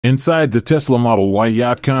Inside the Tesla Model Y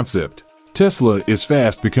yacht concept, Tesla is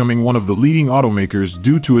fast becoming one of the leading automakers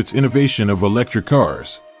due to its innovation of electric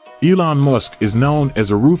cars. Elon Musk is known as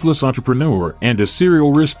a ruthless entrepreneur and a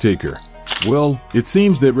serial risk-taker. Well, it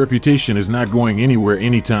seems that reputation is not going anywhere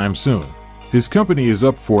anytime soon. His company is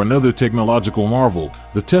up for another technological marvel,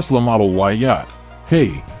 the Tesla Model Y yacht.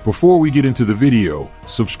 Hey, before we get into the video,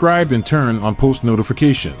 subscribe and turn on post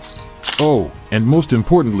notifications. Oh, and most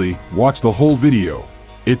importantly, watch the whole video.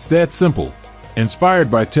 It's that simple.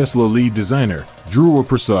 Inspired by Tesla lead designer, Dhruva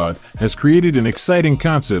Prasad has created an exciting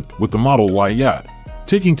concept with the Model Y yacht.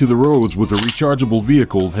 Taking to the roads with a rechargeable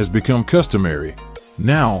vehicle has become customary.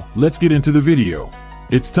 Now, let's get into the video.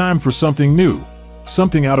 It's time for something new,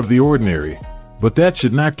 something out of the ordinary. But that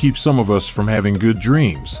should not keep some of us from having good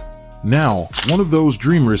dreams. Now, one of those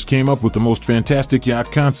dreamers came up with the most fantastic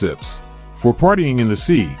yacht concepts. For partying in the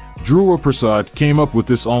sea, Dhruva Prasad came up with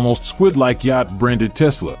this almost squid-like yacht branded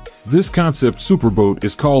Tesla. This concept superboat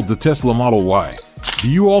is called the Tesla Model Y.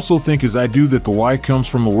 Do you also think as I do that the Y comes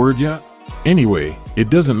from the word yacht? Anyway,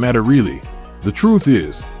 it doesn't matter really. The truth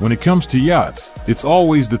is, when it comes to yachts, it's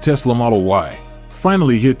always the Tesla Model Y.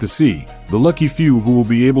 Finally hit the sea, the lucky few who will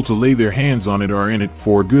be able to lay their hands on it are in it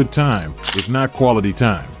for a good time, if not quality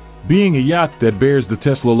time. Being a yacht that bears the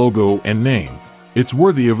Tesla logo and name, it's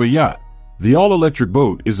worthy of a yacht. The all-electric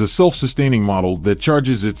boat is a self-sustaining model that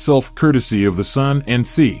charges itself courtesy of the sun and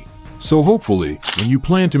sea. So hopefully, when you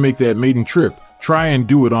plan to make that maiden trip, try and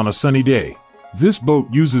do it on a sunny day. This boat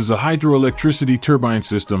uses a hydroelectricity turbine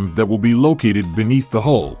system that will be located beneath the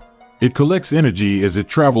hull. It collects energy as it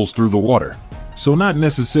travels through the water. So not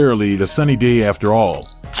necessarily a sunny day after all.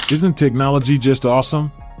 Isn't technology just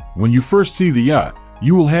awesome? When you first see the yacht,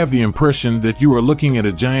 you will have the impression that you are looking at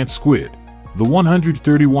a giant squid. The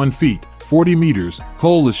 131 feet, 40 meters,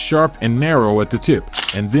 hull is sharp and narrow at the tip,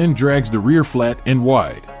 and then drags the rear flat and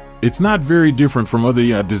wide. It's not very different from other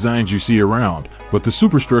yacht designs you see around, but the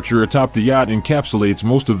superstructure atop the yacht encapsulates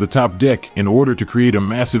most of the top deck in order to create a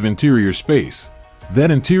massive interior space.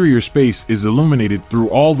 That interior space is illuminated through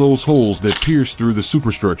all those holes that pierce through the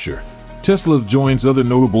superstructure. Tesla joins other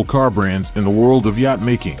notable car brands in the world of yacht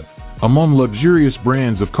making. Among luxurious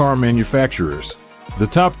brands of car manufacturers, the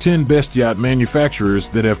top 10 best yacht manufacturers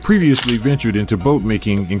that have previously ventured into boat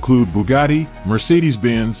making include Bugatti,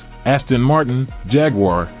 Mercedes-Benz, Aston Martin,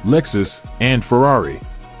 Jaguar, Lexus, and Ferrari.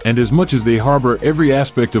 And as much as they harbor every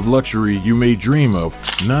aspect of luxury you may dream of,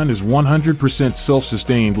 none is 100%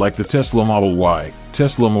 self-sustained like the Tesla Model Y.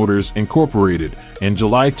 Tesla Motors Incorporated, in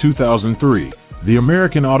July 2003. The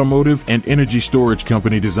American automotive and energy storage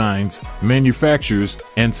company designs, manufactures,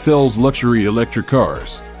 and sells luxury electric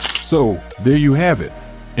cars. So, there you have it.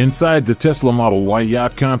 Inside the Tesla Model Y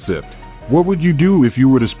yacht concept, what would you do if you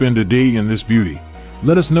were to spend a day in this beauty?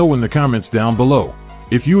 Let us know in the comments down below.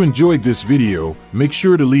 If you enjoyed this video, make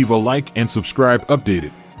sure to leave a like and subscribe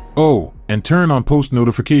updated. Oh, and turn on post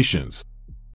notifications.